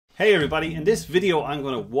Hey everybody, in this video I'm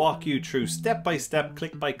going to walk you through step by step,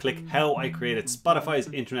 click by click, how I created Spotify's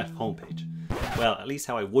intranet homepage. Well, at least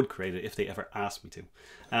how I would create it if they ever asked me to.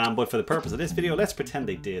 But for the purpose of this video, let's pretend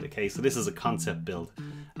they did, okay? So this is a concept build.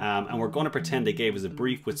 And we're going to pretend they gave us a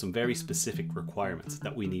brief with some very specific requirements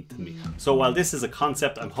that we need to meet. So while this is a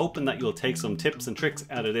concept, I'm hoping that you'll take some tips and tricks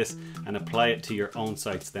out of this and apply it to your own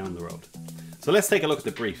sites down the road. So let's take a look at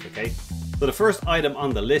the brief, okay? So the first item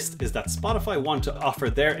on the list is that Spotify want to offer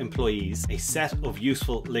their employees a set of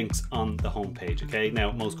useful links on the homepage, okay?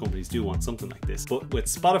 Now, most companies do want something like this, but with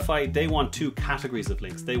Spotify, they want two categories of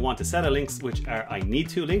links. They want a set of links which are I need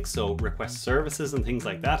to links, so request services and things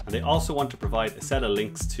like that. And they also want to provide a set of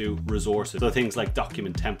links to resources, so things like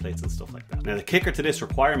document templates and stuff like that. Now, the kicker to this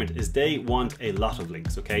requirement is they want a lot of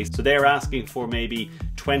links, okay? So they're asking for maybe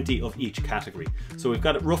 20 of each category. So we've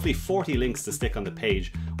got roughly 40 links to stick on the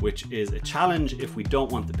page, which is a challenge if we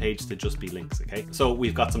don't want the page to just be links, okay? So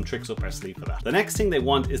we've got some tricks up our sleeve for that. The next thing they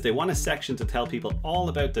want is they want a section to tell people all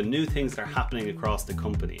about the new things that are happening across the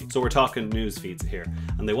company. So we're talking news feeds here,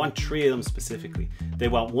 and they want 3 of them specifically. They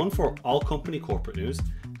want one for all company corporate news,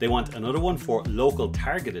 they want another one for local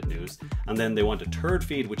targeted news, and then they want a third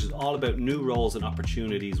feed which is all about new roles and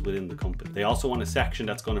opportunities within the company. They also want a section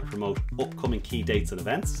that's going to promote upcoming key dates and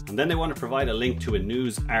events, and then they want to provide a link to a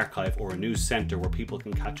news archive or a news center where people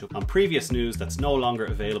can catch up on previous news that's no longer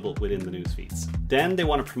available within the news feeds. Then they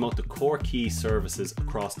want to promote the core key services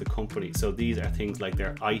across the company. So these are things like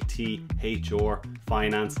their IT, HR,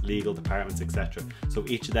 finance, legal departments, etc. So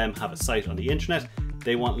each of them have a site on the intranet.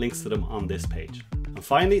 They want links to them on this page. And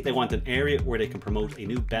finally, they want an area where they can promote a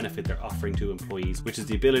new benefit they're offering to employees, which is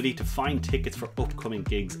the ability to find tickets for upcoming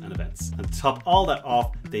gigs and events. And to top all that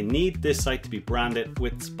off, they need this site to be branded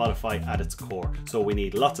with Spotify at its core. So we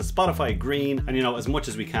need lots of Spotify green and, as much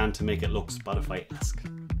as we can to make it look Spotify-esque.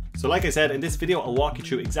 So like I said, in this video, I'll walk you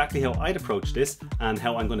through exactly how I'd approach this and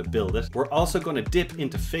how I'm going to build it. We're also going to dip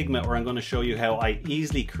into Figma, where I'm going to show you how I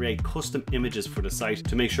easily create custom images for the site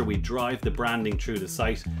to make sure we drive the branding through the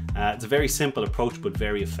site. It's a very simple approach, but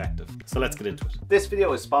very effective. So let's get into it. This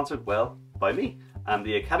video is sponsored, well, by me and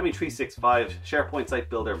the Academy 365 SharePoint Site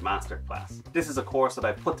Builder Masterclass. This is a course that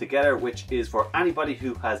I've put together which is for anybody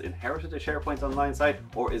who has inherited a SharePoint Online site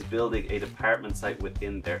or is building a department site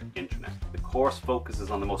within their intranet. The course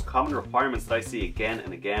focuses on the most common requirements that I see again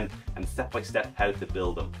and again, and step by step how to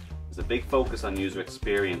build them. There's a big focus on user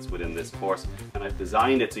experience within this course, and I've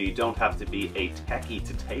designed it so you don't have to be a techie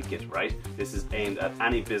to take it, right? This is aimed at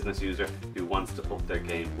any business user who wants to up their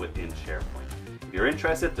game within SharePoint. If you're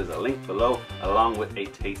interested, there's a link below along with a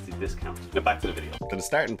tasty discount. Now back to the video. So the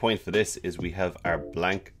starting point for this is we have our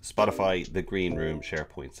blank Spotify The Green Room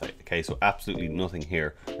SharePoint site. Okay, so absolutely nothing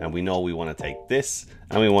here. And we know we want to take this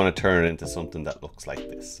and we want to turn it into something that looks like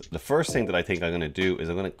this. The first thing that I think I'm going to do is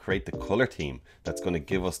I'm going to create the color theme that's going to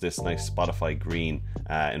give us this nice Spotify green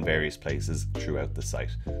in various places throughout the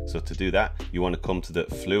site. So to do that, you want to come to the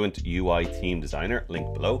Fluent UI Theme Designer,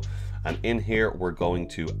 link below. And in here, we're going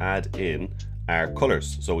to add in our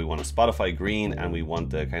colors. So we want a Spotify green and we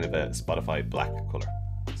want a kind of a Spotify black color.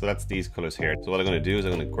 So that's these colors here. So what I'm going to do is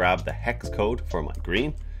I'm going to grab the hex code for my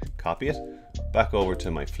green, copy it, back over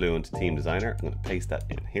to my Fluent Theme Designer. I'm going to paste that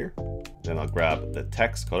in here. Then I'll grab the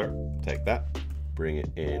text color, take that, bring it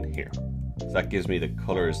in here. So that gives me the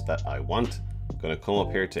colors that I want. I'm going to come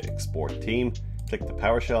up here to export theme, click the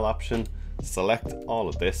PowerShell option, select all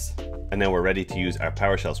of this, and then we're ready to use our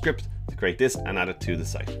PowerShell script to create this and add it to the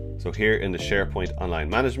site. So here in the SharePoint Online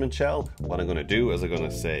Management shell, what I'm going to do is I'm going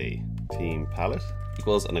to say theme palette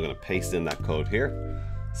equals, and I'm going to paste in that code here,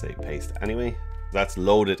 say paste anyway. That's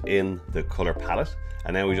loaded in the color palette,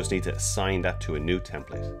 and now we just need to assign that to a new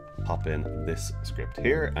template. Pop in this script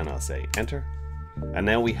here and I'll say enter. And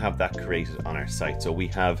now we have that created on our site. So we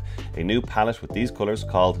have a new palette with these colors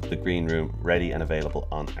called the Green Room ready and available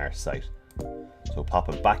on our site. So pop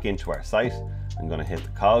it back into our site. I'm going to hit the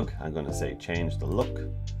cog. I'm going to say change the look.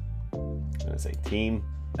 I'm going to say theme.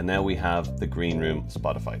 And now we have the Green Room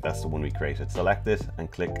Spotify. That's the one we created. Select it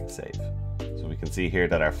and click save. So we can see here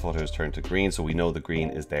that our footer is turned to green. So we know the green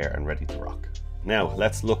is there and ready to rock. Now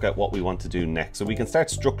let's look at what we want to do next. So we can start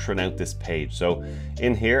structuring out this page. So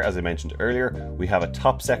in here, as I mentioned earlier, we have a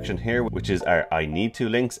top section here, which is our I need to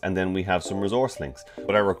links, and then we have some resource links.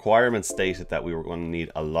 But our requirements stated that we were going to need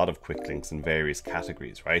a lot of quick links in various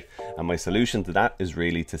categories, right? And my solution to that is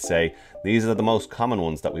really to say, these are the most common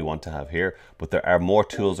ones that we want to have here, but there are more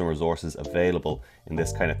tools and resources available in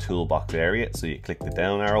this kind of toolbox area. So you click the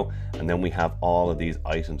down arrow, and then we have all of these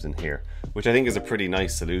items in here, which I think is a pretty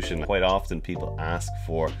nice solution. Quite often people people ask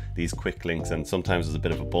for these quick links, and sometimes there's a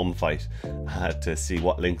bit of a bum fight to see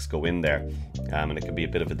what links go in there, and it can be a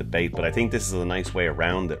bit of a debate, but I think this is a nice way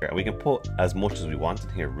around it. We can put as much as we want in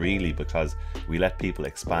here really, because we let people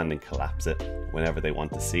expand and collapse it whenever they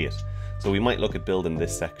want to see it. So we might look at building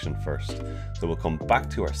this section first. So we'll come back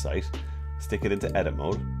to our site, stick it into edit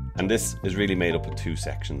mode, and this is really made up of 2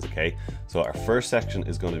 sections, okay? So our first section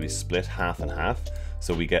is going to be split half and half.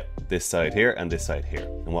 So we get this side here and this side here.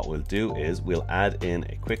 And what we'll do is we'll add in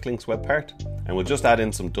a quick links web part, and we'll just add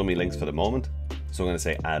in some dummy links for the moment. So I'm going to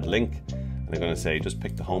say add link, and I'm going to say just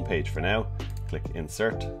pick the home page for now, click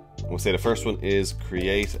insert. And we'll say the first one is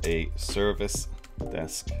create a service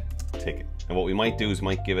desk ticket. And what we might do is we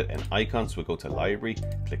might give it an icon. So we'll go to library,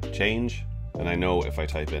 click change. And I know if I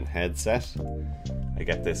type in headset, I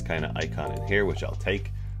get this kind of icon in here, which I'll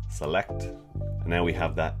take, select, and now we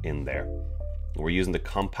have that in there. We're using the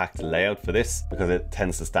compact layout for this because it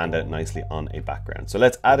tends to stand out nicely on a background. So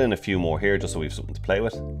let's add in a few more here just so we have something to play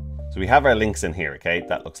with. So we have our links in here, okay?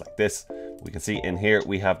 That looks like this. We can see in here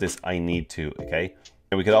we have this I need to, okay?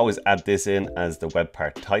 And we could always add this in as the web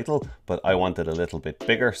part title, but I want it a little bit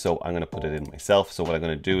bigger, so I'm going to put it in myself. So what I'm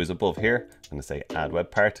going to do is above here, I'm going to say add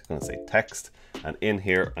web part, I'm going to say text, and in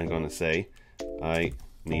here I'm going to say I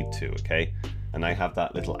need to, okay? And I have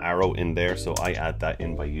that little arrow in there, so I add that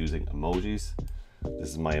in by using emojis. This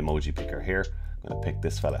is my emoji picker here. I'm going to pick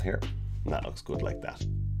this fella here, and that looks good like that.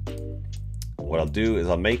 What I'll do is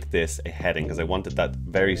I'll make this a heading because I wanted that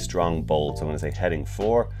very strong bold. So I'm going to say heading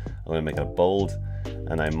 4. I'm going to make it a bold,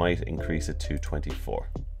 and I might increase it to 24.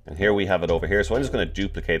 And here we have it over here. So I'm just going to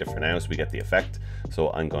duplicate it for now so we get the effect.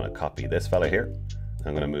 So I'm going to copy this fella here.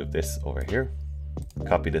 I'm going to move this over here,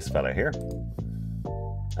 copy this fella here,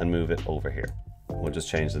 and move it over here. We'll just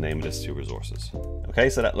change the name of this to resources. Okay,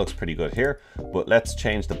 so that looks pretty good here, but let's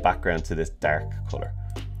change the background to this dark color.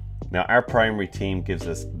 Now our primary theme gives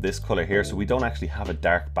us this color here, so we don't actually have a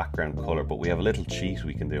dark background color, but we have a little cheat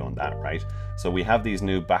we can do on that, right? So we have these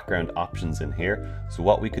new background options in here. So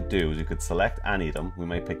what we could do is we could select any of them. We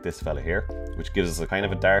might pick this fella here, which gives us a kind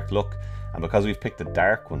of a dark look. And because we've picked the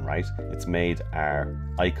dark one, right, it's made our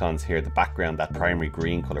icons here, the background, that primary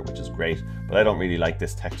green color, which is great. But I don't really like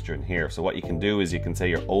this texture in here. So what you can do is you can say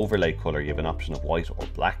your overlay color, you have an option of white or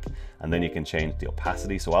black, and then you can change the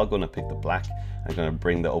opacity. So I'm going to pick the black. I'm going to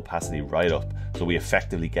bring the opacity right up. So we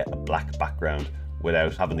effectively get a black background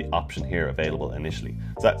without having the option here available initially.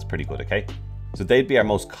 So that's pretty good, okay? So they'd be our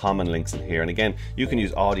most common links in here. And again, you can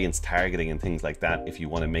use audience targeting and things like that if you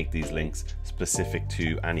want to make these links specific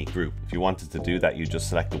to any group. If you wanted to do that, you just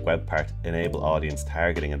select the web part, enable audience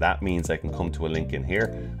targeting, and that means I can come to a link in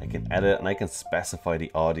here, I can edit, and I can specify the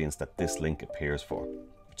audience that this link appears for,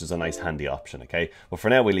 which is a nice handy option, okay? But for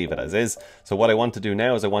now we leave it as is. So what I want to do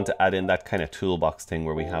now is I want to add in that kind of toolbox thing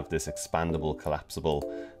where we have this expandable,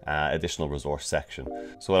 collapsible additional resource section.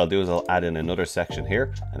 So what I'll do is I'll add in another section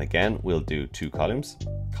here, and again we'll do 2 columns.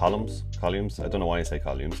 I don't know why I say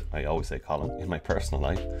columns, I always say column in my personal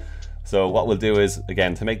life. So what we'll do is,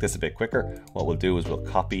 again, to make this a bit quicker, what we'll do is we'll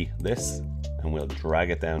copy this and we'll drag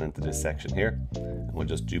it down into this section here, and we'll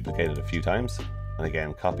just duplicate it a few times, and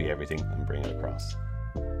again copy everything and bring it across.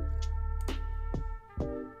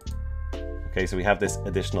 Okay, so we have this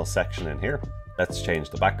additional section in here. Let's change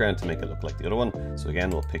the background to make it look like the other one. So again,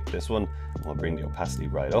 we'll pick this one and we'll bring the opacity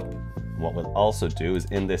right up. And what we'll also do is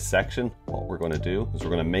in this section, what we're going to do is we're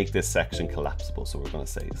going to make this section collapsible. So we're going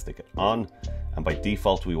to say stick it on, and by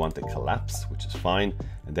default we want it collapse, which is fine.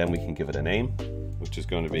 And then we can give it a name, which is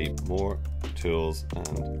going to be more tools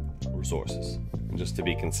and resources. And just to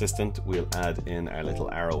be consistent, we'll add in our little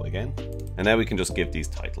arrow again. And now we can just give these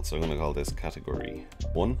titles. So I'm going to call this category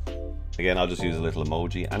 1. Again, I'll just use a little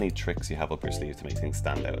emoji. Any tricks you have up your sleeve to make things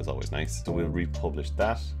stand out is always nice. So we'll republish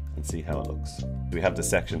that and see how it looks. We have the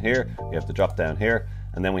section here, we have the drop down here,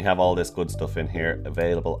 and then we have all this good stuff in here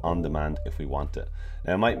available on demand if we want it.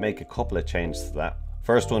 Now I might make a couple of changes to that.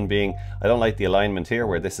 First one being, I don't like the alignment here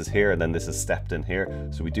where this is here and then this is stepped in here.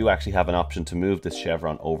 So we do actually have an option to move this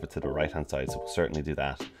chevron over to the right hand side. So we'll certainly do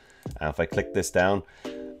that. And if I click this down,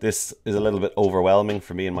 this is a little bit overwhelming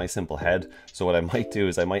for me in my simple head. So what I might do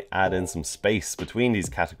is I might add in some space between these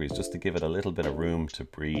categories just to give it a little bit of room to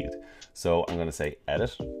breathe. So I'm going to say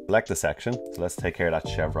edit, select the section. So let's take care of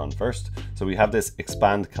that chevron first. So we have this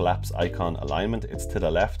expand collapse icon alignment. It's to the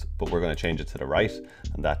left, but we're going to change it to the right.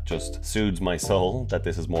 And that just soothes my soul that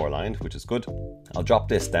this is more aligned, which is good. I'll drop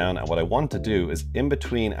this down. And what I want to do is in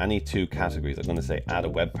between any 2 categories, I'm going to say add a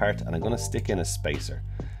web part, and I'm going to stick in a spacer.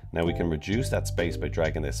 Now we can reduce that space by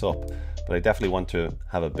dragging this up, but I definitely want to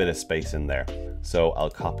have a bit of space in there. So I'll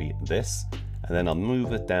copy this and then I'll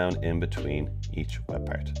move it down in between each web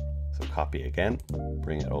part. So copy again,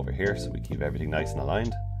 bring it over here so we keep everything nice and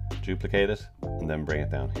aligned, duplicate it, and then bring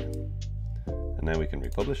it down here. And then we can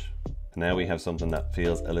republish. And now we have something that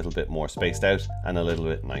feels a little bit more spaced out and a little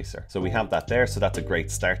bit nicer. So we have that there, so that's a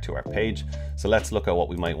great start to our page. So let's look at what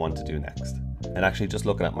we might want to do next. And actually, just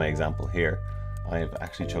looking at my example here, I've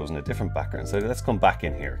actually chosen a different background. So let's come back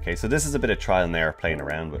in here. Okay, so this is a bit of trial and error playing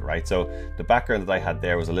around with, right? So the background that I had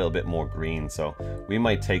there was a little bit more green. So we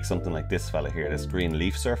might take something like this fella here, this green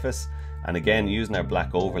leaf surface. And again, using our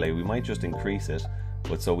black overlay, we might just increase it.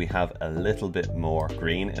 But so we have a little bit more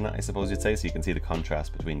green in it, I suppose you'd say. So you can see the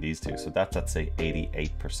contrast between these two. So that's at say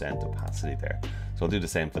 88% opacity there. So I'll do the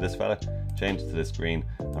same for this fella, change it to this green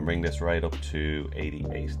and bring this right up to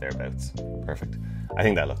 88 thereabouts. Perfect. I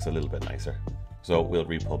think that looks a little bit nicer. So we'll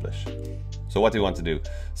republish. So what do we want to do?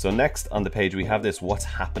 So next on the page, we have this what's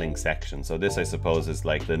happening section. So this, I suppose, is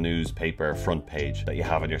like the newspaper front page that you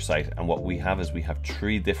have on your site. And what we have is we have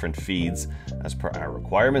 3 different feeds as per our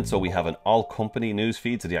requirements. So we have an all company news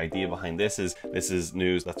feed. So the idea behind this is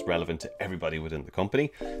news that's relevant to everybody within the company.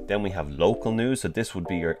 Then we have local news. So this would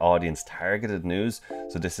be your audience targeted news.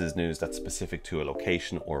 So this is news that's specific to a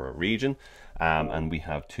location or a region. And we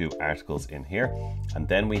have 2 articles in here. And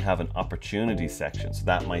then we have an opportunity section. So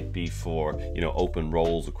that might be for, you know, open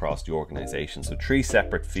roles across the organization. So 3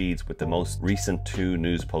 separate feeds with the most recent 2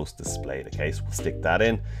 news posts displayed. Okay, so we'll stick that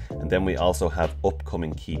in. And then we also have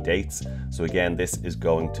upcoming key dates. So again, this is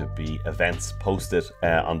going to be events posted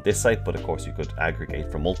on this site, but of course you could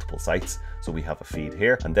aggregate from multiple sites. So we have a feed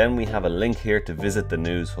here. And then we have a link here to visit the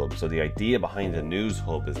news hub. So the idea behind the news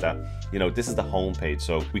hub is that, you know, this is the home page.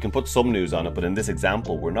 So we can put some news on it, but in this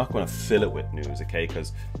example, we're not going to fill it with news, okay?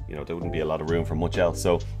 Because, you know, there wouldn't be a lot of room for much else.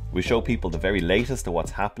 So we show people the very latest of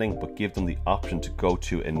what's happening, but give them the option to go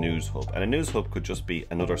to a news hub. And a news hub could just be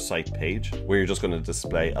another site page where you're just going to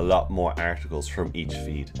display a lot more articles from each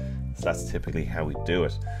feed. So that's typically how we do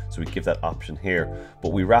it. So we give that option here,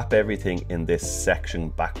 but we wrap everything in this section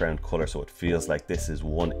background color so it feels like this is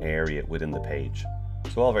one area within the page.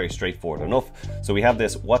 So all very straightforward enough. So we have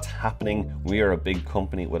this what's happening. We are a big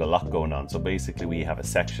company with a lot going on. So basically we have a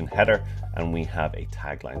section header and we have a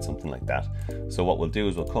tagline, something like that. So what we'll do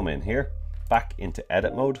is we'll come in here, back into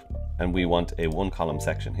edit mode, and we want a 1-column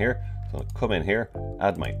section here. So I'll come in here,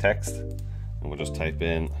 add my text, and we'll just type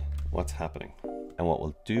in what's happening. And what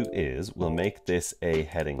we'll do is we'll make this a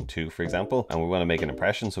heading 2, for example, and we want to make an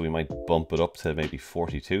impression. So we might bump it up to maybe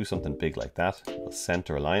 42, something big like that. We'll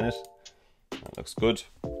center align it. That looks good.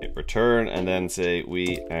 Hit return and then say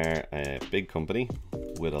we are a big company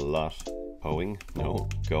with a lot going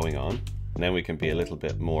on. And then we can be a little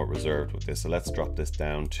bit more reserved with this. So let's drop this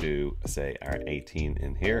down to say our 18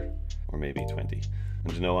 in here, or maybe 20.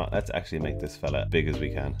 And you know what? Let's actually make this fella big as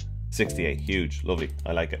we can. 68, huge, lovely,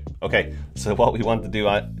 I like it. Okay, so what we want to do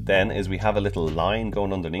then is we have a little line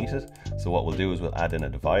going underneath it. So what we'll do is we'll add in a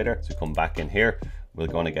divider. So come back in here, we're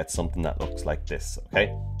going to get something that looks like this,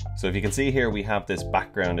 okay? So if you can see here, we have this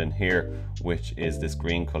background in here, which is this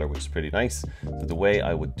green color, which is pretty nice. So the way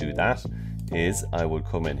I would do that is I would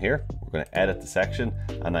come in here, we're going to edit the section,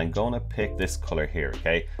 and I'm going to pick this color here,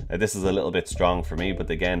 okay? Now this is a little bit strong for me, but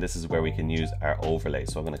again, this is where we can use our overlay.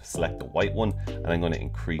 So I'm going to select the white one and I'm going to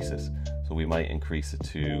increase it. So we might increase it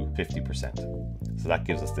to 50%. So that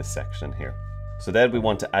gives us this section here. So then we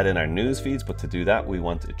want to add in our news feeds, but to do that, we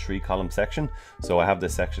want a 3-column section. So I have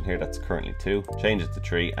this section here that's currently 2, change it to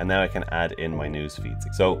 3, and now I can add in my news feeds.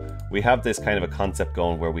 So we have this kind of a concept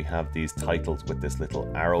going where we have these titles with this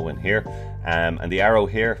little arrow in here. And the arrow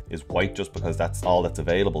here is white just because that's all that's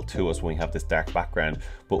available to us when we have this dark background.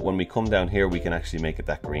 But when we come down here, we can actually make it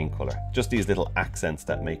that green color. Just these little accents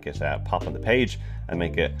that make it pop on the page and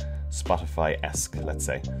make it Spotify-esque, let's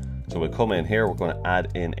say. So we'll come in here, we're going to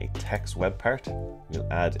add in a text web part. We'll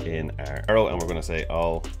add in our arrow and we're going to say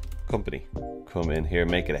all company. Come in here,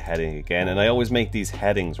 make it a heading again. And I always make these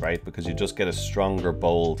headings, right? Because you just get a stronger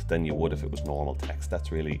bold than you would if it was normal text.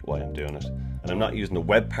 That's really why I'm doing it. And I'm not using the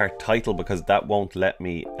web part title because that won't let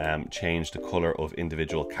me change the color of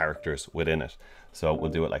individual characters within it. So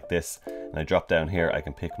we'll do it like this. And I drop down here, I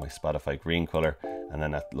can pick my Spotify green color, and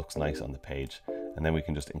then that looks nice on the page. And then we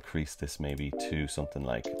can just increase this maybe to something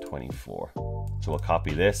like 24. So we'll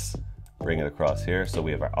copy this, bring it across here. So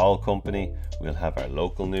we have our all company, we'll have our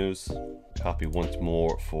local news, copy once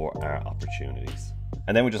more for our opportunities.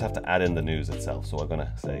 And then we just have to add in the news itself. So I'm going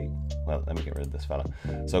to say, well, let me get rid of this fella.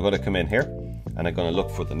 So I'm going to come in here and I'm going to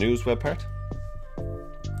look for the news web part,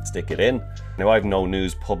 stick it in. Now I have no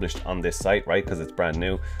news published on this site, right? Because it's brand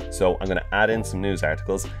new. So I'm going to add in some news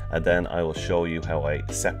articles and then I will show you how I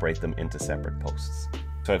separate them into separate posts.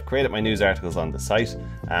 So I've created my news articles on the site,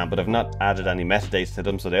 but I've not added any metadata to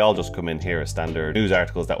them, so they all just come in here as standard news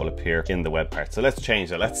articles that will appear in the web part. So let's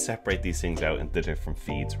change that. Let's separate these things out into different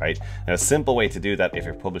feeds, right? Now a simple way to do that if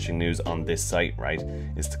you're publishing news on this site, right,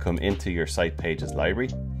 is to come into your site pages library.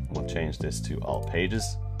 We'll change this to all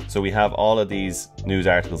pages. So we have all of these news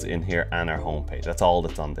articles in here and our homepage. That's all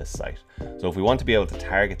that's on this site. So if we want to be able to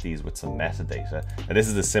target these with some metadata, and this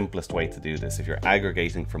is the simplest way to do this. If you're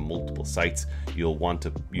aggregating from multiple sites, you'll want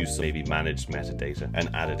to use maybe managed metadata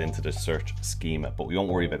and add it into the search schema, but we won't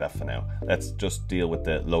worry about that for now. Let's just deal with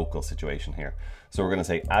the local situation here. So we're going to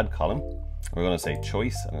say add column. We're going to say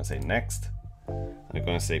choice. I'm going to say next. And we're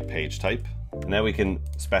going to say page type. Now we can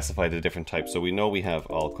specify the different types. So we know we have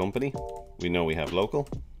all company. We know we have local.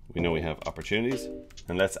 We know we have opportunities,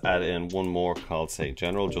 and let's add in one more called say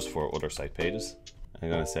general, just for other site pages. I'm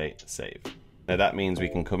going to say save. Now that means we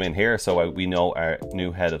can come in here, so we know our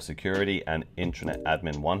new head of security and intranet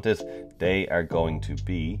admin wanted. They are going to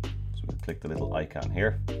be, so we'll click the little icon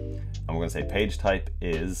here, and we're going to say page type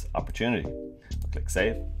is opportunity. We'll click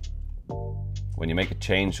save. When you make a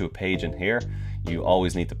change to a page in here, you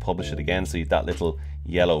always need to publish it again. So that little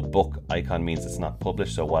yellow book icon means it's not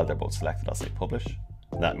published. So while they're both selected, I'll say publish.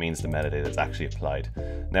 That means the metadata is actually applied.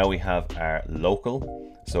 Now we have our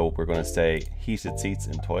local. So we're going to say heated seats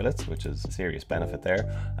in toilets, which is a serious benefit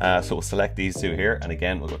there. So we'll select these two here. And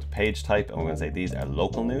again, we'll go to page type and we're going to say these are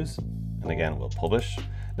local news. And again, we'll publish.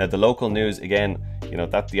 Now the local news, again, you know,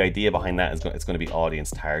 that the idea behind that is it's going to be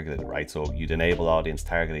audience targeted, right? So you'd enable audience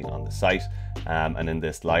targeting on the site and in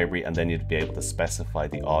this library, and then you'd be able to specify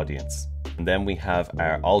the audience. And then we have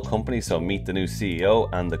our all company. So meet the new CEO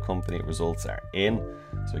and the company results are in.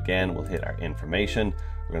 So again, we'll hit our information.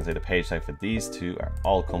 We're going to say the page type for these two are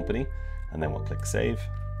all company, and then we'll click save.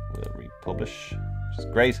 We'll republish, which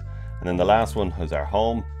is great. And then the last one is our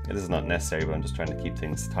home. This is not necessary, but I'm just trying to keep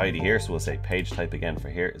things tidy here. So we'll say page type again for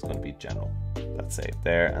here is going to be general. That's saved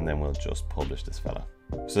there, and then we'll just publish this fella.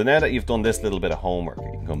 So now that you've done this little bit of homework,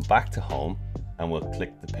 you can come back to home and we'll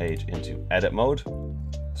click the page into edit mode.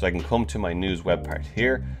 So I can come to my news web part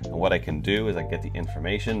here, and what I can do is I get the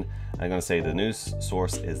information. I'm going to say the news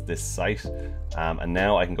source is this site, and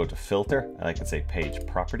now I can go to filter and I can say page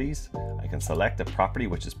properties. I can select a property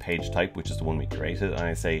which is page type, which is the one we created, and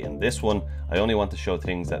I say in this one I only want to show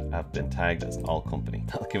things that have been tagged as all company.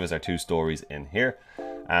 That'll give us our two stories in here.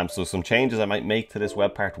 So some changes I might make to this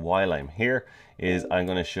web part while I'm here is I'm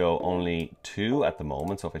going to show only 2 at the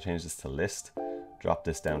moment. So if I change this to list, drop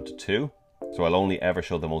this down to 2. So I'll only ever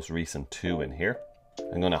show the most recent 2 in here.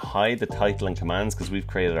 I'm going to hide the title and commands because we've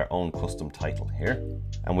created our own custom title here.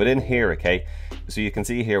 And within here, okay, so you can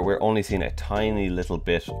see here, we're only seeing a tiny little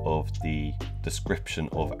bit of the description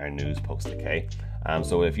of our news post, okay?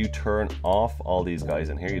 So if you turn off all these guys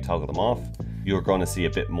in here, you toggle them off, you're going to see a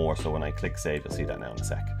bit more. So when I click save, you'll see that now in a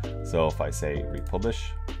sec. So if I say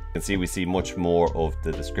republish, you can see we see much more of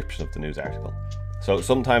the description of the news article. So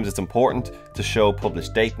sometimes it's important to show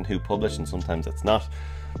published date and who published, and sometimes it's not.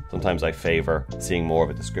 Sometimes I favor seeing more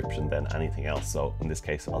of a description than anything else. So in this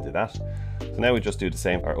case, I'll do that. So now we just do the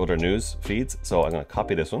same for our other news feeds. So I'm going to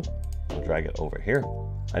copy this one. I'll drag it over here.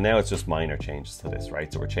 And now it's just minor changes to this,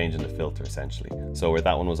 right? So we're changing the filter essentially. So where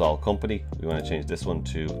that one was all company, we want to change this one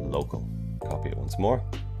to local. Copy it once more,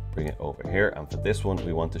 bring it over here. And for this one,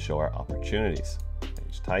 we want to show our opportunities.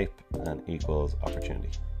 Page type and equals opportunity.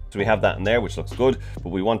 So we have that in there, which looks good, but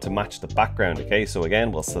we want to match the background, okay? So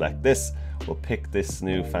again, we'll select this, we'll pick this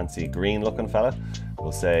new fancy green looking fella,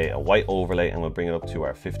 we'll say a white overlay, and we'll bring it up to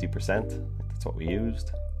our 50%. I think that's what we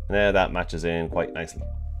used. Now that matches in quite nicely.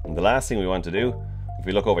 And the last thing we want to do, if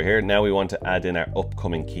we look over here, now we want to add in our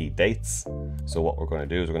upcoming key dates. So what we're going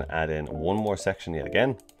to do is we're going to add in one more section yet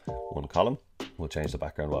again, one column. We'll change the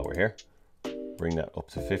background while we're here, bring that up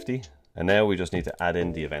to 50. And now we just need to add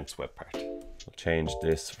in the events web part. We'll change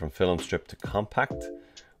this from film strip to compact.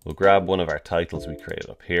 We'll grab one of our titles we created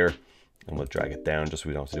up here and we'll drag it down just so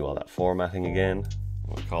we don't have to do all that formatting again.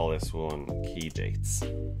 We'll call this one key dates.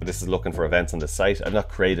 This is looking for events on the site. I've not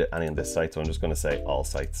created any on this site, so I'm just going to say all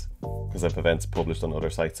sites because I have events published on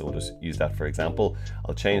other sites, so we'll just use that for example.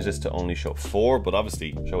 I'll change this to only show 4, but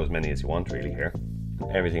obviously show as many as you want really here.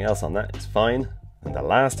 Everything else on that is fine. And the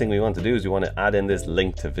last thing we want to do is we want to add in this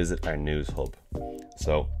link to visit our news hub.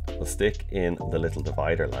 So we'll stick in the little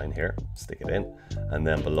divider line here, stick it in, and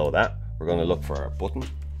then below that, we're going to look for our button.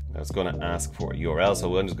 Now it's going to ask for a URL,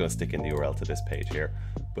 so I'm just going to stick in the URL to this page here,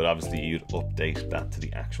 but obviously you'd update that to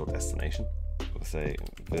the actual destination. We'll say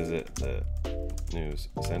visit the news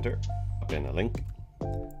center, put in a link,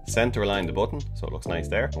 center align the button so it looks nice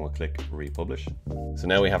there, and we'll click republish. So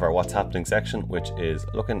now we have our what's happening section, which is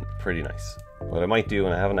looking pretty nice. What I might do,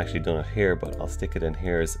 and I haven't actually done it here, but I'll stick it in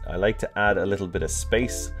here, is I like to add a little bit of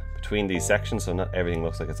space between these sections so not everything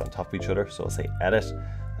looks like it's on top of each other. So I'll say edit,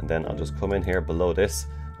 and then I'll just come in here below this,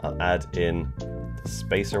 I'll add in the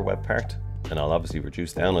spacer web part, and I'll obviously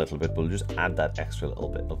reduce down a little bit, but we'll just add that extra little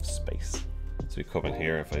bit of space. So we come in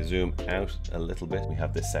here, if I zoom out a little bit, we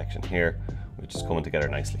have this section here, which is coming together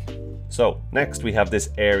nicely. So next we have this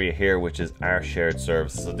area here, which is our shared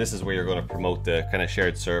services. So this is where you're going to promote the kind of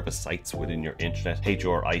shared service sites within your intranet: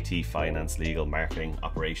 HR, IT, finance, legal, marketing,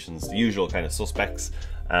 operations, the usual kind of suspects.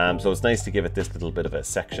 So it's nice to give it this little bit of a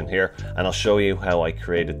section here, and I'll show you how I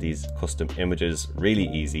created these custom images really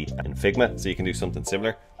easy in Figma, so you can do something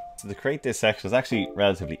similar. So to create this section is actually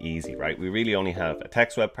relatively easy, right? We really only have a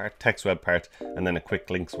text web part, and then a quick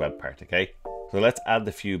links web part, okay? So let's add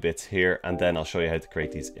the few bits here, and then I'll show you how to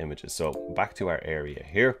create these images. So back to our area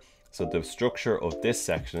here. So the structure of this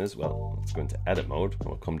section is, well, let's go into edit mode, and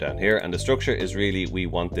we'll come down here, and the structure is really, we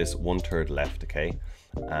want this 1/3 left, okay?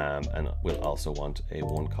 And we'll also want a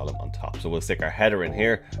 1 column on top. So we'll stick our header in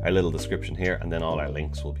here, our little description here, and then all our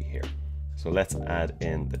links will be here. So let's add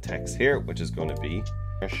in the text here, which is going to be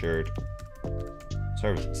our shared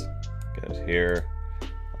services. Get it here,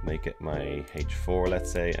 I'll make it my H4,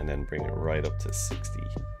 let's say, and then bring it right up to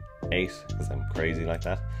 68, because I'm crazy like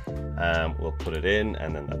that. We'll put it in,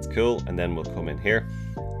 and then that's cool. And then we'll come in here,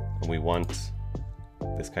 and we want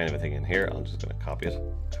this kind of a thing in here. I'm just going to copy it,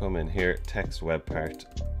 come in here, text web part,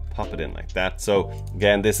 pop it in like that. So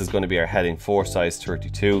again, this is going to be our heading 4, size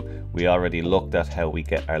 32. We already looked at how we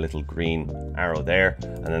get our little green arrow there,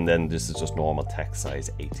 and then this is just normal text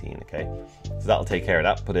size 18, okay? So that'll take care of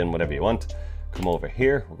that. Put in whatever you want. Come over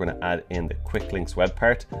here, we're going to add in the quick links web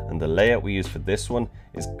part, and the layout we use for this one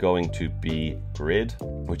is going to be grid,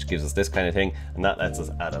 which gives us this kind of thing, and that lets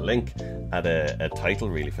us add a link, add a title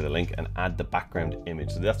really for the link, and add the background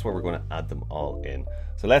image. So that's where we're going to add them all in.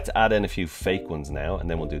 So let's add in a few fake ones now, and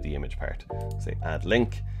then we'll do the image part. Say add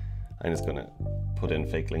link. I'm just going to put in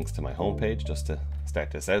fake links to my homepage just to start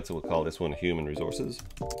this out. So we'll call this one human resources,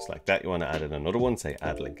 just like that. You want to add in another one, say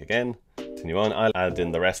add link again. Continue on. I'll add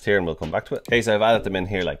in the rest here and we'll come back to it. Okay, so I've added them in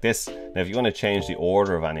here like this. Now if you want to change the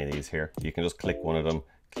order of any of these here, you can just click one of them,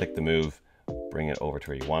 click the move, bring it over to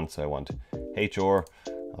where you want. So I want HR,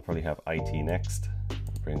 I'll probably have IT next,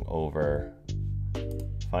 bring over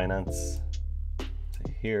finance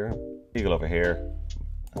to here, legal over here,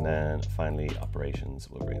 and then finally operations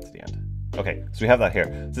we'll bring it to the end. Okay, so we have that here.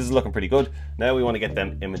 This is looking pretty good. Now we want to get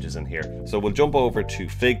them images in here. So we'll jump over to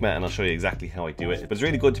Figma and I'll show you exactly how I do it. But it's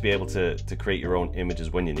really good to be able to create your own images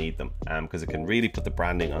when you need them, because it can really put the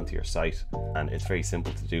branding onto your site, and it's very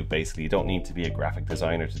simple to do. Basically, you don't need to be a graphic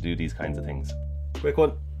designer to do these kinds of things. Quick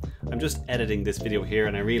one. I'm just editing this video here,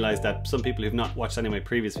 and I realized that some people who've not watched any of my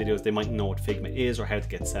previous videos, they might know what Figma is or how to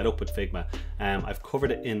get set up with Figma. I've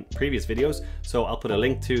covered it in previous videos, so I'll put a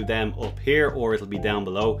link to them up here, or it'll be down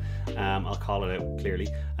below. I'll call it out clearly,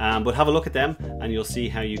 but have a look at them and you'll see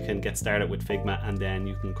how you can get started with Figma, and then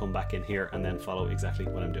you can come back in here and then follow exactly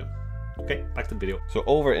what I'm doing. Okay, back to the video. So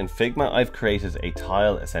over in Figma, I've created a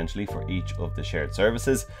tile essentially for each of the shared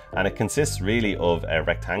services, and it consists really of a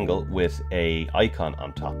rectangle with a icon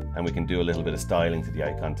on top, and we can do a little bit of styling to the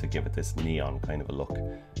icon to give it this neon kind of a look.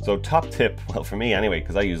 So top tip, well for me anyway,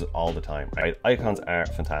 because I use it all the time, right? Icons are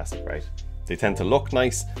fantastic, right? They tend to look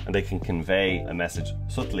nice and they can convey a message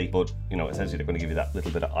subtly, but you know, essentially they're going to give you that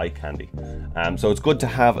little bit of eye candy. So it's good to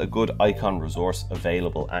have a good icon resource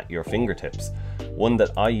available at your fingertips. One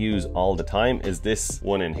that I use all the time is this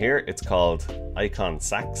one in here. It's called Icon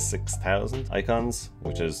Sacks 6000 icons,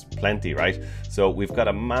 which is plenty, right? So we've got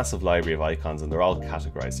a massive library of icons and they're all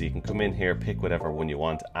categorized. So you can come in here, pick whatever one you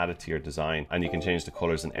want, add it to your design, and you can change the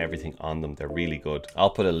colors and everything on them. They're really good. I'll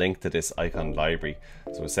put a link to this icon library.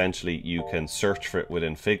 So essentially you can search for it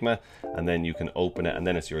within Figma, and then you can open it, and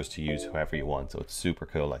then it's yours to use however you want. So it's super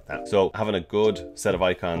cool like that. So having a good set of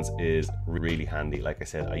icons is really handy. Like I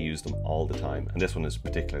said, I use them all the time, and this one is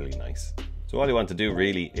particularly nice. So all you want to do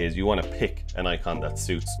really is you want to pick an icon that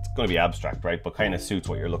suits, it's going to be abstract, right? But kind of suits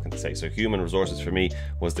what you're looking to say. So human resources for me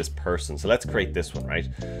was this person. So let's create this one, right?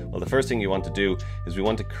 Well, the first thing you want to do is we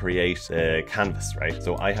want to create a canvas, right?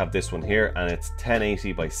 So I have this one here and it's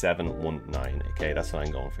 1080 by 719. Okay, that's what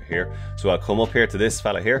I'm going for here. So I'll come up here to this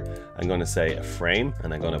fella here. I'm going to say a frame,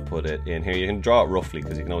 and I'm going to put it in here. You can draw it roughly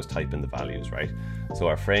because you can always type in the values, right? So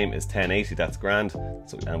our frame is 1080, that's grand.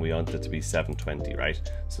 So, and we want it to be 720, right?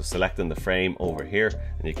 So selecting the frame over here,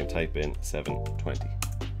 and you can type in 720.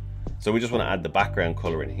 So we just want to add the background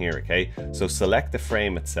color in here, okay? So select the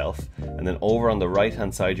frame itself, and then over on the right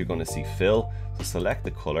hand side you're going to see fill. So select the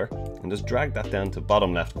color and just drag that down to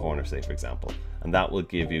bottom left corner, say for example, and that will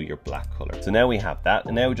give you your black color. So now we have that,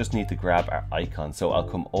 and now we just need to grab our icon. So I'll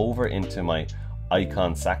come over into my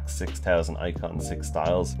icon 6000 icon 6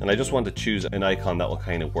 styles, and I just want to choose an icon that will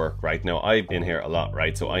kind of work. Right now I'm in here a lot,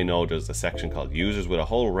 right? So I know there's a section called users with a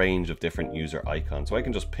whole range of different user icons, so I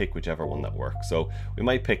can just pick whichever one that works. So we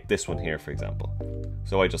might pick this one here, for example.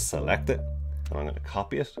 So I just select it, and I'm going to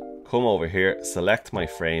copy it, come over here, select my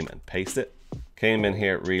frame and paste it. Came in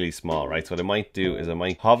here really small, right? So what I might do is I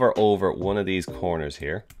might hover over one of these corners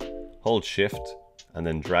here, hold shift, and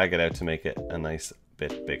then drag it out to make it a nice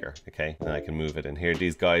bit bigger, okay? And I can move it in here.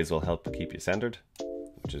 These guys will help keep you centered,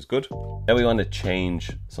 which is good. Now we want to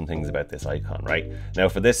change some things about this icon, right? Now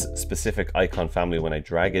for this specific icon family, when I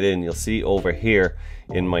drag it in, you'll see over here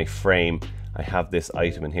in my frame, I have this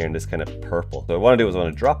item in here in this kind of purple. So what I want to do is I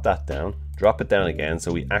want to drop that down, drop it down again,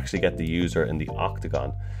 so we actually get the user in the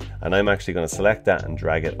octagon. And I'm actually going to select that and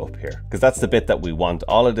drag it up here, because that's the bit that we want.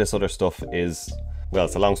 All of this other stuff is, well,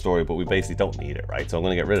 it's a long story, but we basically don't need it, right? So I'm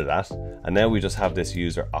going to get rid of that. And now we just have this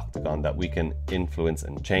user octagon that we can influence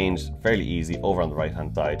and change fairly easy over on the right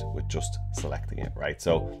hand side with just selecting it, right?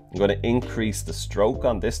 So I'm going to increase the stroke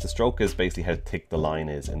on this. The stroke is basically how thick the line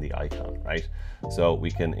is in the icon, right? So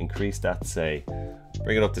we can increase that, say,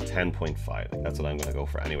 bring it up to 10.5. That's what I'm going to go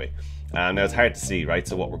for anyway. Now it's hard to see, right?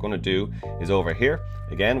 So what we're going to do is over here,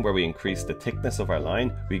 again, where we increase the thickness of our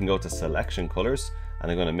line, we can go to selection colors,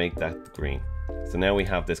 and I'm going to make that green. So now we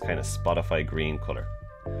have this kind of Spotify green color.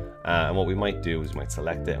 And what we might do is we might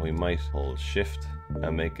select it, and we might hold shift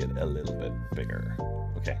and make it a little bit bigger.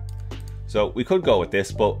 Okay. So we could go with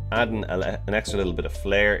this, but adding an extra little bit of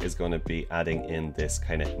flair is going to be adding in this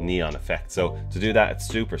kind of neon effect. So to do that, it's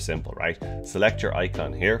super simple, right? Select your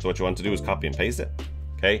icon here. So what you want to do is copy and paste it.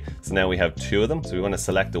 Okay, so now we have two of them. So we want to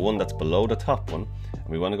select the one that's below the top one, and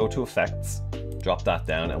we want to go to effects, drop that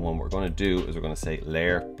down, and what we're going to do is we're going to say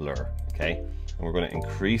layer blur, okay? And we're going to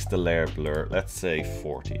increase the layer blur, let's say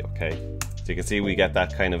 40, okay? So you can see we get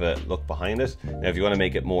that kind of a look behind it. Now if you want to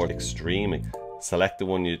make it more extreme, select the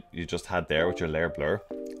one you just had there with your layer blur,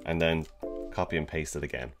 and then copy and paste it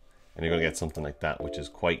again. And you're going to get something like that, which is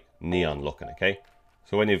quite neon looking, okay?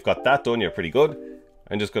 So when you've got that done, you're pretty good.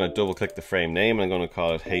 I'm just going to double click the frame name, and I'm going to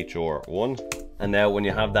call it HR1. And now when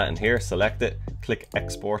you have that in here, select it, click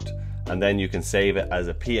export, and then you can save it as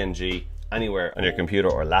a PNG anywhere on your computer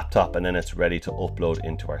or laptop, and then it's ready to upload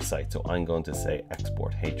into our site. So I'm going to say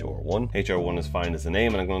export HR1. HR1 is fine as a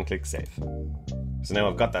name, and I'm going to click save. So now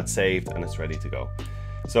I've got that saved and it's ready to go.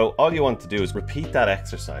 So all you want to do is repeat that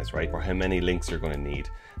exercise, right, for how many links you're going to need.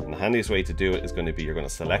 And the handiest way to do it is going to be, you're going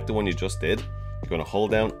to select the one you just did. You're going to hold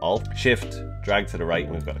down Alt, Shift, drag to the right,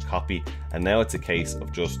 and we've got a copy. And now it's a case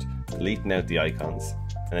of just deleting out the icons.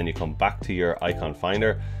 And then you come back to your icon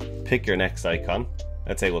finder, pick your next icon.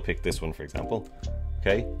 Let's say we'll pick this one, for example.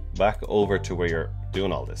 Okay, back over to where you're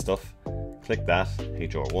doing all this stuff. Click that,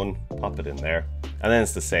 HR1, pop it in there. And then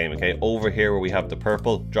it's the same, okay? Over here where we have the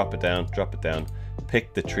purple, drop it down,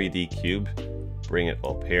 pick the 3D cube, bring it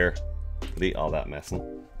up here, delete all that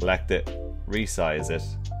messing, select it, resize it,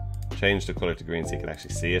 change the color to green so you can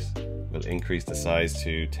actually see it. We'll increase the size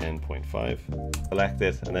to 10.5, select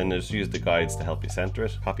it, and then just use the guides to help you center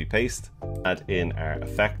it. Copy paste, add in our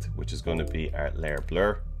effect, which is going to be our layer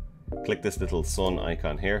blur. Click this little sun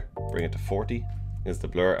icon here, bring it to 40 is the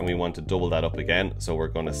blur, and we want to double that up again, so we're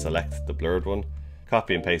going to select the blurred one,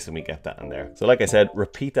 copy and paste, and we get that in there. So like I said,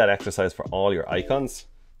 repeat that exercise for all your icons.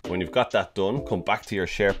 When you've got that done, come back to your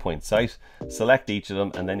SharePoint site, select each of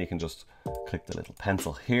them, and then you can just click the little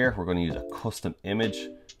pencil here. We're going to use a custom image,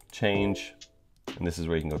 change, and this is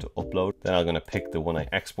where you can go to upload. Then I'm going to pick the one I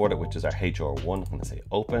exported, which is our HR1. I'm going to say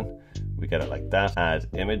open. We get it like that. Add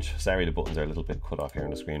image. Sorry, the buttons are a little bit cut off here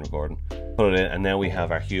on the screen recording. Put it in, and now we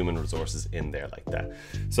have our human resources in there like that.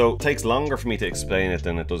 So it takes longer for me to explain it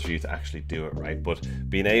than it does for you to actually do it, right? But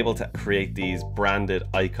being able to create these branded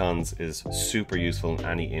icons is super useful in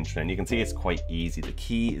any intranet. And you can see it's quite easy. The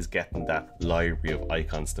key is getting that library of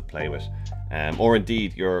icons to play with. Or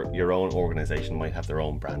indeed, your own organization might have their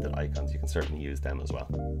own branded icons. You can certainly use them as well.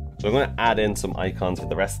 So I'm going to add in some icons for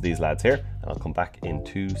the rest of these lads here, and I'll come back in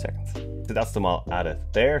 2 seconds. So that's them all added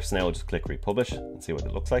there. So now we'll just click republish and see what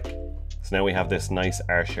it looks like. So now we have this nice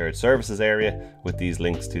our shared services area with these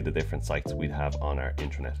links to the different sites we'd have on our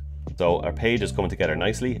intranet. So our page is coming together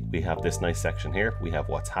nicely. We have this nice section here. We have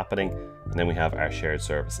what's happening, and then we have our shared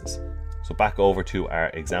services. So back over to our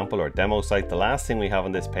example or demo site. The last thing we have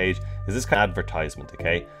on this page is this kind of advertisement,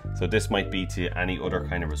 okay? So this might be to any other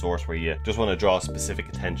kind of resource where you just want to draw specific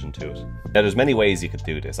attention to it. Now there's many ways you could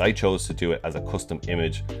do this. I chose to do it as a custom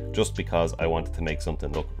image just because I wanted to make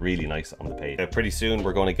something look really nice on the page. Pretty soon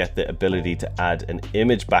we're going to get the ability to add an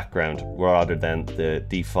image background rather than the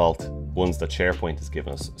default ones that SharePoint has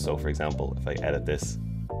given us. So for example, if I edit this,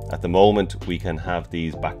 at the moment we can have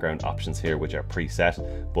these background options here which are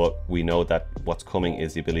preset, but we know that what's coming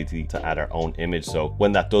is the ability to add our own image. So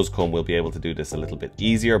when that does come, we'll be able to do this a little bit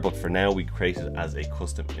easier, but for now we create it as a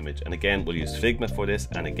custom image. And again, we'll use Figma for this,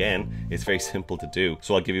 and again, it's very simple to do.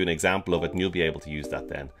 So I'll give you an example of it and you'll be able to use that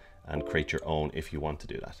then and create your own if you want to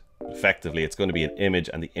do that. Effectively, it's going to be an image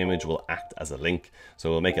and the image will act as a link. So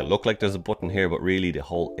we'll make it look like there's a button here, but really the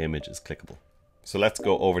whole image is clickable. So let's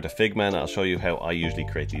go over to Figma and I'll show you how I usually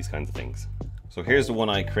create these kinds of things. So here's the one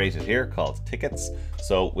I created here called tickets.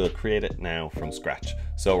 So we'll create it now from scratch.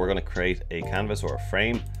 So we're going to create a canvas or a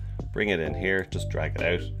frame, bring it in here, just drag it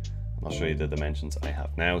out. I'll show you the dimensions I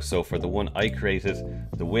have now. So for the one I created,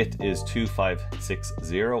 the width is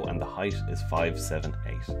 2560 and the height is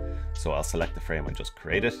 578. So I'll select the frame I just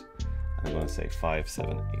created. I'm going to say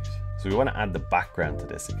 578. So we want to add the background to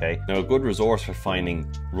this, okay? Now a good resource for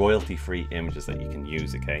finding royalty-free images that you can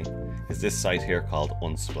use, okay, is this site here called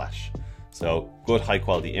Unsplash. So good high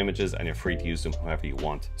quality images and you're free to use them however you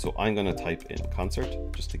want. So I'm going to type in concert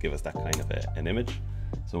just to give us that kind of an image.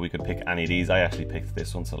 So we could pick any of these. I actually picked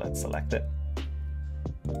this one, so let's select it.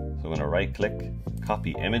 So I'm going to right click,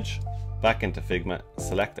 copy image, back into Figma,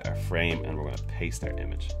 select our frame, and we're going to paste our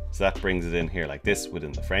image. So that brings it in here like this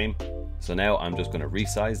within the frame. So now I'm just going to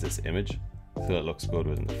resize this image so it looks good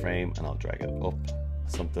within the frame, and I'll drag it up,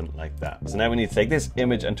 something like that. So now we need to take this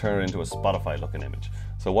image and turn it into a Spotify looking image.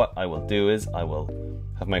 So what I will do is I will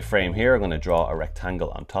have my frame here. I'm going to draw a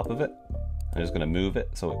rectangle on top of it. I'm just going to move it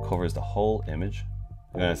so it covers the whole image.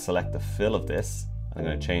 I'm going to select the fill of this. I'm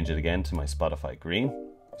going to change it again to my Spotify green.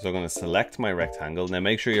 So I'm going to select my rectangle. Now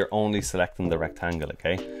make sure you're only selecting the rectangle,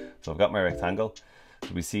 okay? So I've got my rectangle.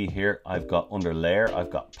 So we see here, I've got under layer, I've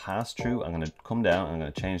got pass through. I'm going to come down and I'm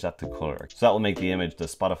going to change that to color. So that will make the image the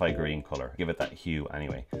Spotify green color, give it that hue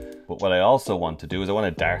anyway. But what I also want to do is I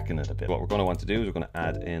want to darken it a bit. What we're going to want to do is we're going to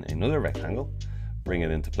add in another rectangle, bring it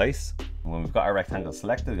into place. And when we've got our rectangle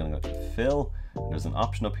selected, we're going to go to fill. There's an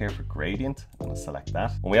option up here for gradient. I'm going to select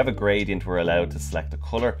that. When we have a gradient, we're allowed to select the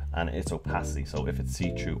color and its opacity, so if it's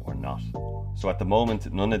see-through or not. So at the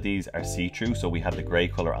moment, none of these are see-through. So we have the gray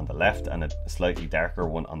color on the left and a slightly darker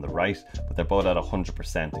one on the right, but they're both at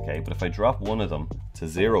 100%, okay? But if I drop one of them to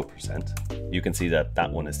 0%, you can see that that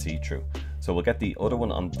one is see-through. So we'll get the other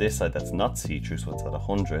one on this side that's not see-through, so it's at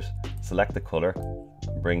 100. Select the color,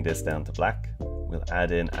 bring this down to black. We'll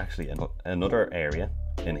add in actually another area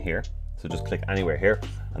in here. So just click anywhere here,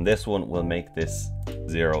 and this one will make this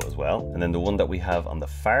 0 as well. And then the one that we have on the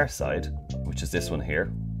far side, which is this one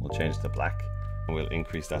here, we'll change it to black, and we'll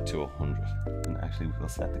increase that to 100. And actually we'll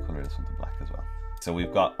set the color of this one to black as well. So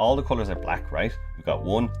we've got all the colors are black, right? We've got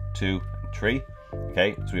 1, 2, and 3.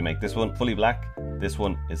 Okay, so we make this one fully black, this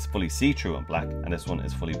one is fully see-through and black, and this one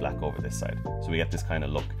is fully black over this side. So we get this kind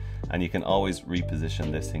of look, and you can always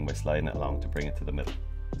reposition this thing by sliding it along to bring it to the middle.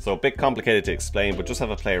 So a bit complicated to explain, but just have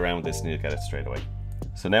a play around with this and you'll get it straight away.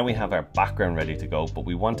 So now we have our background ready to go, but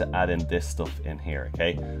we want to add in this stuff in here,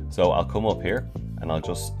 okay? So I'll come up here and I'll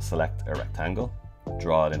just select a rectangle,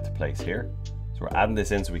 draw it into place here. So we're adding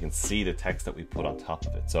this in so we can see the text that we put on top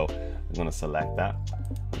of it. So I'm going to select that,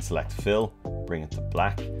 select fill, bring it to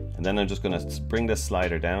black, and then I'm just going to bring this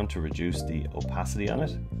slider down to reduce the opacity on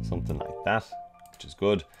it, something like that, which is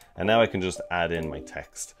good. And now I can just add in my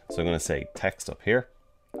text. So I'm going to say text up here.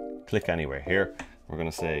 Click anywhere here. We're going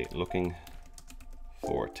to say looking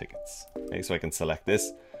for tickets. Okay, so I can select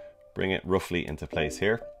this, bring it roughly into place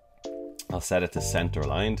here. I'll set it to center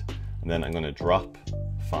aligned, and then I'm going to drop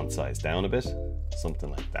font size down a bit, something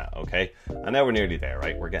like that. Okay, and now we're nearly there,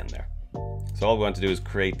 right? We're getting there. So all we want to do is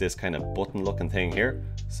create this kind of button looking thing here.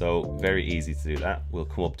 So very easy to do that. We'll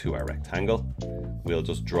come up to our rectangle. We'll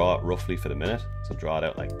just draw it roughly for the minute. So draw it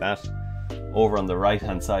out like that. Over on the right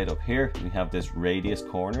hand side up here, we have this radius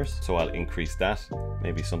corners. So I'll increase that,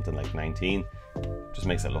 maybe something like 19. Just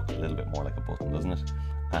makes it look a little bit more like a button, doesn't it?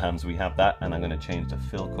 So we have that, and I'm going to change the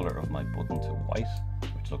fill color of my button to white,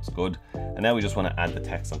 which looks good. And now we just want to add the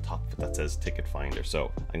text on top of it that says ticket finder.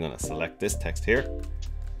 So I'm going to select this text here,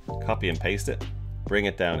 copy and paste it, bring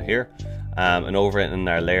it down here, and over in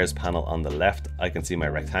our layers panel on the left, I can see my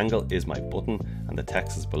rectangle is my button and the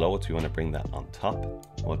text is below it, so we want to bring that on top.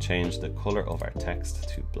 We'll change the color of our text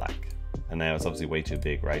to black, and now it's obviously way too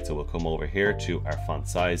big, right? So we'll come over here to our font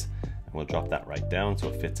size and we'll drop that right down so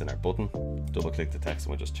it fits in our button. Double click the text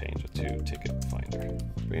and we'll just change it to ticket finder.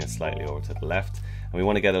 Bring it slightly over to the left, and we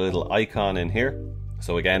want to get a little icon in here.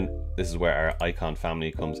 So again, this is where our icon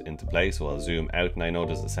family comes into play. So I'll zoom out, and I know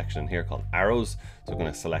there's a section in here called arrows. So I'm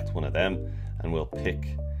going to select one of them, and we'll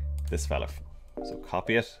pick this fella. So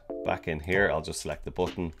copy it back in here. I'll just select the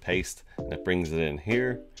button, paste, and it brings it in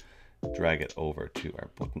here. Drag it over to our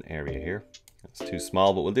button area here. It's too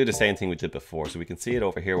small, but we'll do the same thing we did before. So we can see it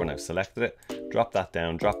over here when I've selected it. Drop that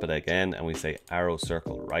down, drop it again, and we say arrow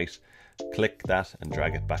circle right. Click that and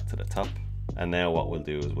drag it back to the top. And now what we'll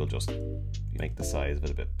do is we'll just make the size of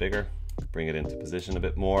it a bit bigger, bring it into position a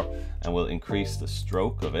bit more, and we'll increase the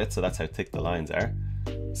stroke of it. So that's how thick the lines are.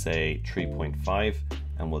 Say 3.5,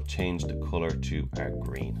 and we'll change the color to our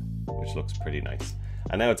green, which looks pretty nice.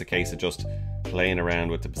 And now it's a case of just playing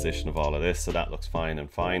around with the position of all of this. So that looks fine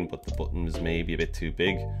and fine, but the button is maybe a bit too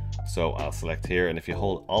big. So I'll select here, and if you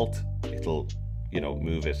hold Alt, it'll,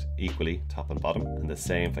 move it equally top and bottom. And the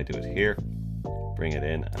same if I do it here, bring it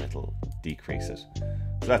in, and it'll decrease it.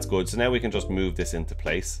 So that's good. So now we can just move this into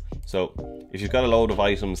place. So if you've got a load of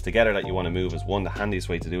items together that you want to move as one, the handiest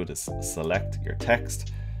way to do it is select your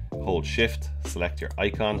text, hold Shift, select your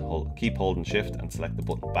icon, keep holding Shift and select the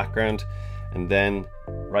button background, and then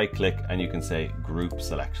right click and you can say group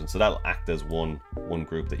selection. So that'll act as one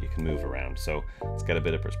group that you can move around. So let's get a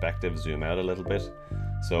bit of perspective, zoom out a little bit.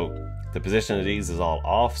 So the position of these is all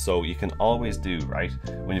off. So you can always do, right,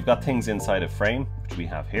 when you've got things inside a frame, which we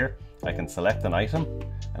have here, I can select an item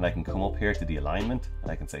and I can come up here to the alignment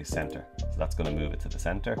and I can say center. So that's going to move it to the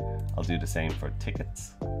center. I'll do the same for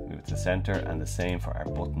tickets, move it to the center, and the same for our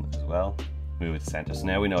button as well. Move it to center. So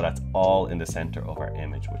now we know that's all in the center of our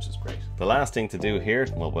image, which is great. The last thing to do here,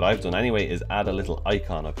 well, what I've done anyway, is add a little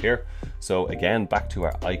icon up here. So again, back to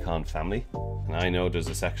our icon family. And I know there's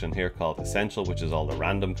a section here called Essential, which is all the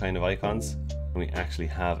random kind of icons. And we actually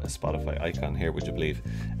have a Spotify icon here, would you believe?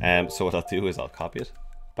 So what I'll do is I'll copy it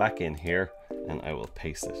back in here and I will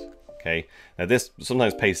paste it. Okay, now this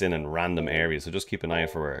sometimes pastes in random areas, so just keep an eye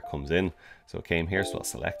for where it comes in. So it came here, so I'll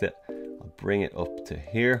select it, I'll bring it up to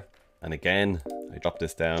here, and again I drop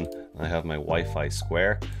this down and I have my Wi-Fi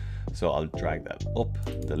square, so I'll drag that up,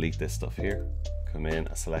 delete this stuff here, come in,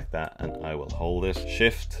 I select that, and I will hold it,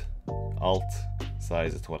 Shift, Alt,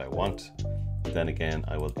 size it to what I want. Then again,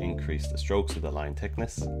 I will increase the strokes of the line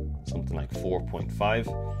thickness, something like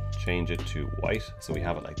 4.5, change it to white, so we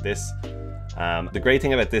have it like this. The great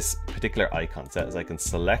thing about this particular icon set is I can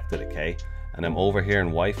select it, okay, and I'm over here in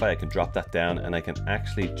Wi-Fi, I can drop that down and I can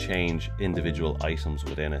actually change individual items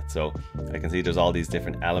within it. So I can see there's all these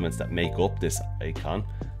different elements that make up this icon.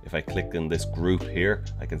 If I click on this group here,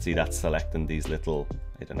 I can see that's selecting these little,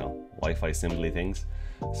 I don't know, Wi-Fi symbol-y things.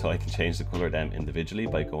 So I can change the color of them individually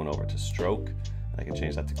by going over to stroke. I can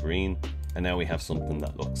change that to green, and now we have something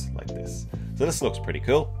that looks like this. So this looks pretty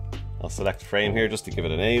cool. I'll select frame here just to give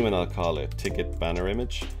it a name, and I'll call it ticket banner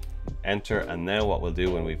image. Enter, and now what we'll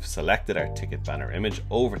do when we've selected our ticket banner image,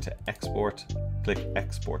 over to export, click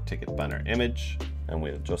export ticket banner image, and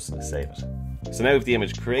we'll just save it. So now with the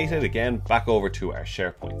image created, again back over to our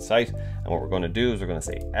SharePoint site, and what we're going to do is we're going to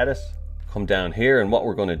say edit, come down here, and what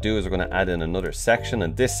we're going to do is we're going to add in another section,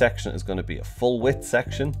 and this section is going to be a full width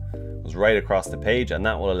section. It goes right across the page, and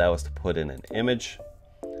that will allow us to put in an image.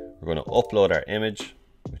 We're going to upload our image,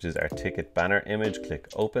 which is our ticket banner image. Click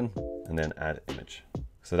open and then add image.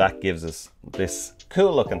 So that gives us this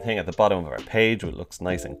cool looking thing at the bottom of our page, which looks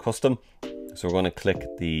nice and custom. So we're going to click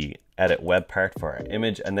the edit web part for our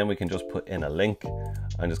image, and then we can just put in a link.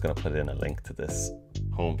 I'm just going to put in a link to this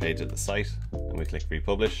homepage of the site, and we click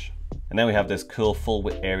republish. And now we have this cool full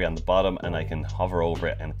width area on the bottom, and I can hover over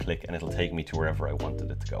it and click, and it'll take me to wherever I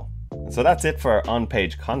wanted it to go. And so that's it for our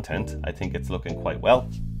on-page content. I think it's looking quite well.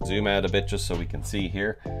 Zoom out a bit just so we can see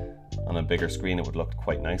here. On a bigger screen it would look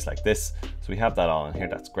quite nice like this. So we have that all in here,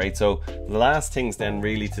 that's great. So the last things then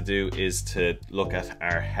really to do is to look at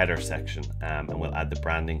our header section, and we'll add the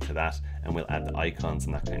branding to that, and we'll add the icons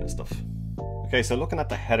and that kind of stuff. Okay, so looking at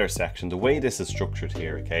the header section, the way this is structured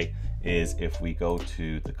here, okay, is if we go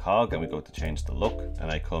to the cog and we go to change the look,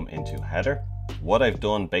 and I come into header, what I've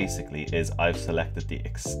done basically is I've selected the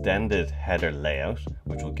extended header layout,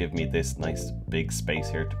 which will give me this nice big space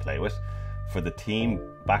here to play with. For the theme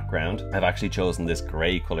background, I've actually chosen this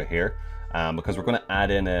gray color here, because we're going to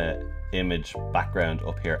add in a image background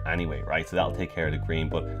up here anyway, right? So that'll take care of the green,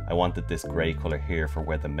 but I wanted this gray color here for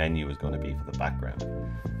where the menu is going to be for the background.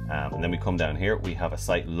 And then we come down here, we have a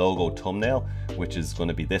site logo thumbnail, which is going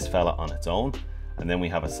to be this fella on its own. And then we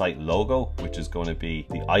have a site logo, which is going to be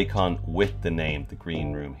the icon with the name, the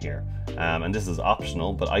green room here. And this is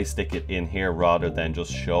optional, but I stick it in here rather than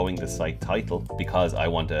just showing the site title, because I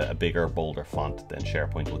want a bigger, bolder font than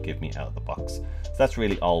SharePoint will give me out of the box. So that's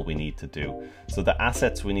really all we need to do. So the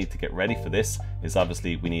assets we need to get ready for this is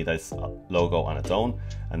obviously we need this logo on its own,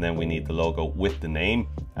 and then we need the logo with the name,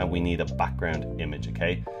 and we need a background image,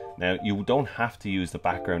 okay? Now, you don't have to use the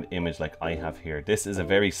background image like I have here. This is a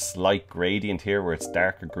very slight gradient here where it's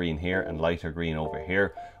darker green here and lighter green over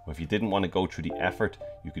here. If you didn't want to go through the effort,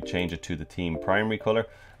 you could change it to the theme primary color,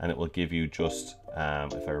 and it will give you just,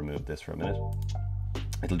 if I remove this for a minute,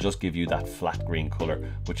 it'll just give you that flat green color,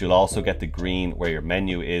 but you'll also get the green where your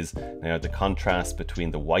menu is. Now, the contrast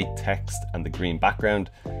between the white text and the green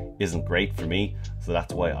background isn't great for me, so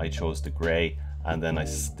that's why I chose the gray, and then I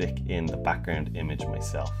stick in the background image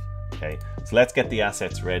myself. Okay, so let's get the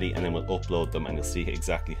assets ready and then we'll upload them and you'll see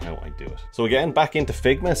exactly how I do it. So again, back into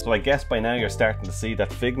Figma. So I guess by now you're starting to see that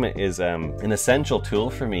Figma is an essential tool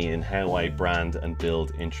for me in how I brand and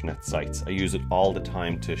build intranet sites. I use it all the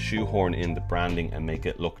time to shoehorn in the branding and make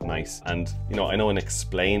it look nice. And you know, I know in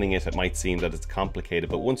explaining it, it might seem that it's complicated,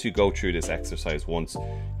 but once you go through this exercise once,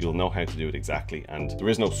 you'll know how to do it exactly. And there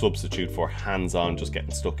is no substitute for hands-on, just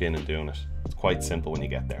getting stuck in and doing it. It's quite simple when you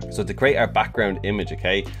get there. So to create our background image,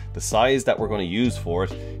 okay, the size that we're going to use for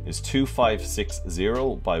it is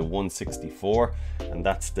 2560 by 164, and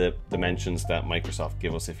that's the dimensions that Microsoft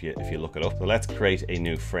give us if you look it up. So let's create a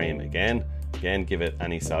new frame again. Again, give it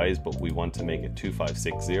any size, but we want to make it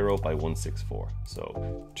 2560 by 164.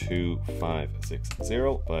 So 2560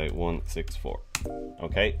 by 164.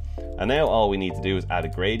 Okay, and now all we need to do is add a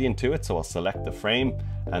gradient to it. So I'll select the frame,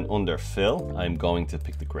 and under fill, I'm going to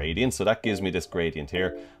pick the gradient. So that gives me this gradient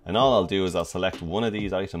here. And all I'll do is I'll select one of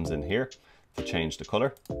these items in here to change the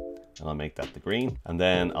color, and I'll make that the green. And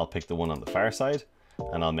then I'll pick the one on the far side,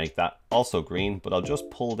 and I'll make that also green, but I'll just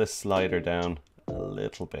pull this slider down a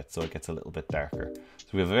little bit so it gets a little bit darker. So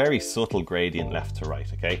we have a very subtle gradient left to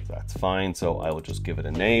right, okay? So that's fine. So I will just give it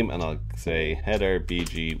a name and I'll say header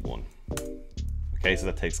BG1. Okay, so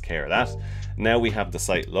that takes care of that. Now we have the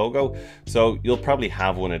site logo. So you'll probably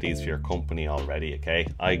have one of these for your company already, okay?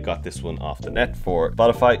 I got this one off the net for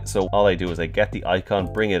Spotify. So all I do is I get the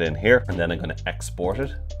icon, bring it in here, and then I'm gonna export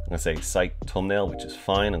it. I'm gonna say site thumbnail, which is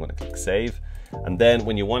fine. I'm gonna click save. And then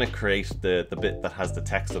when you want to create the bit that has the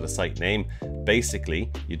text of the site name, basically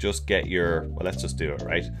you just get your, well, let's just do it,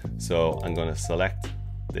 right? So I'm going to select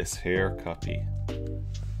this here, copy,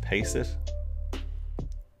 paste it.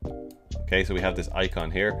 Okay, so we have this icon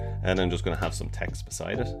here, and I'm just going to have some text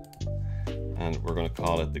beside it. And we're going to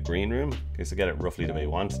call it the green room. Okay, so get it roughly the way you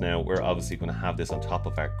want. Now we're obviously going to have this on top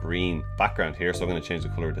of our green background here. So I'm going to change the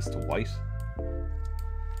color of this to white.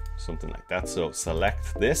 Something like that. So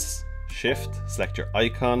select this. Shift, select your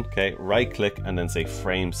icon, okay, right click and then say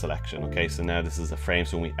frame selection. Okay, so now this is a frame,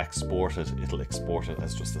 so when we export it, it'll export it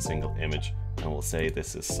as just a single image, and we'll say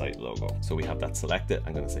this is site logo. So we have that selected.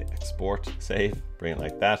 I'm going to say export, save, bring it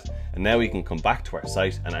like that, and now we can come back to our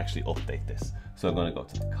site and actually update this. So I'm going to go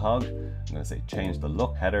to the cog, I'm going to say change the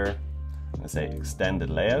look, header, I'm going to say extended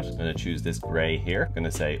layout, I'm going to choose this gray here, I'm going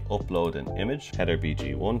to say upload an image, header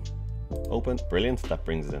BG1, open, brilliant, that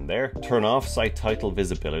brings it in there. Turn off site title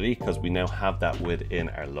visibility because we now have that within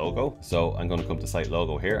our logo. So I'm going to come to site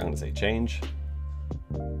logo here, I'm going to say change,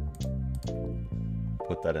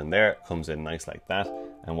 put that in there, it comes in nice like that.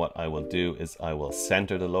 And what I will do is I will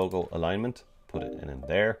center the logo alignment, put it in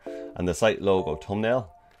there, and the site logo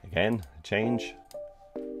thumbnail, again, change,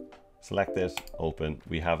 select it, open,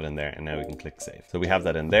 we have it in there, and now we can click save. So we have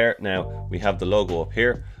that in there. Now we have the logo up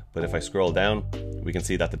here, but if I scroll down, we can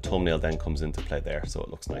see that the thumbnail then comes into play there, so it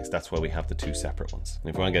looks nice. That's why we have the two separate ones. And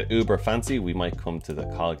if we want to get uber fancy, we might come to the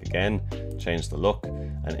cog again, change the look,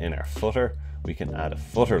 and in our footer, we can add a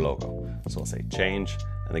footer logo. So I'll say change,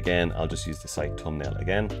 and again, I'll just use the site thumbnail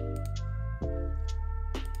again.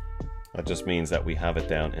 That just means that we have it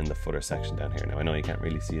down in the footer section down here. Now I know you can't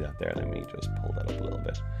really see that there. Let me just pull that up a little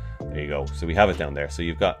bit. There you go. So we have it down there. So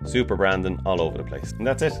you've got super branding all over the place. And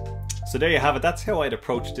that's it. So there you have it. That's how I'd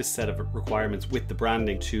approach this set of requirements with the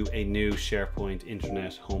branding to a new SharePoint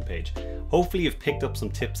Intranet homepage. Hopefully you've picked up some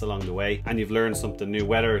tips along the way and you've learned something new,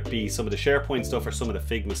 whether it be some of the SharePoint stuff or some of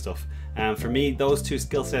the Figma stuff. For me, those two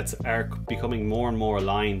skill sets are becoming more and more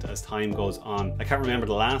aligned as time goes on. I can't remember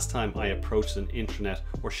the last time I approached an intranet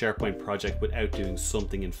or SharePoint project without doing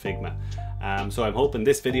something in Figma. So I'm hoping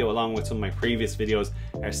this video, along with some of my previous videos,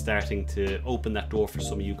 are starting to open that door for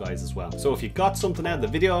some of you guys as well. So if you got something out of the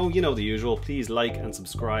video, you know the usual, please like and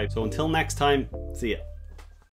subscribe. So until next time, see ya.